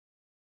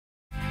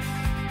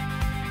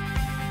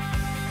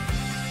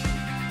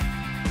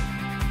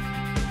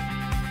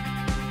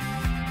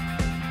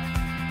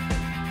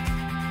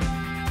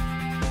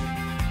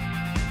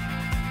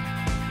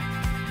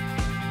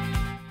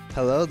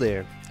Hello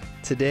there.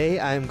 Today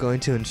I am going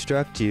to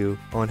instruct you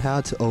on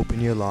how to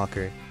open your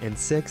locker in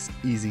 6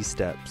 easy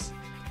steps.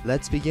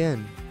 Let's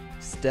begin.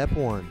 Step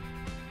 1.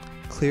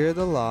 Clear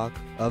the lock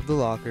of the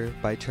locker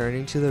by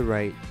turning to the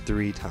right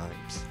 3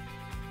 times.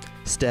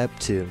 Step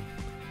 2.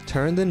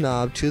 Turn the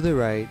knob to the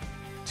right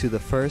to the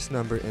first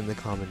number in the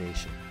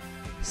combination.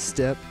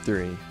 Step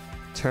 3.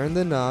 Turn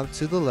the knob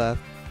to the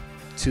left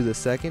to the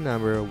second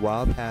number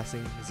while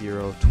passing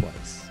 0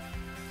 twice.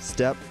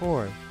 Step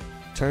 4.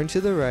 Turn to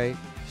the right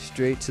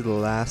straight to the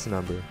last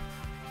number.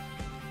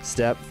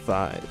 Step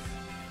 5.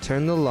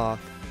 Turn the lock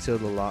till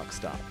the lock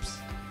stops.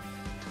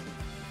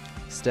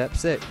 Step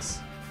 6.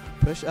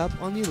 Push up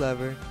on the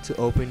lever to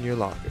open your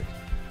locker.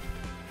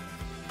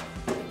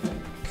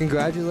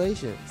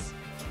 Congratulations!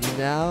 You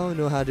now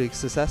know how to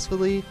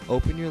successfully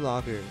open your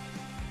locker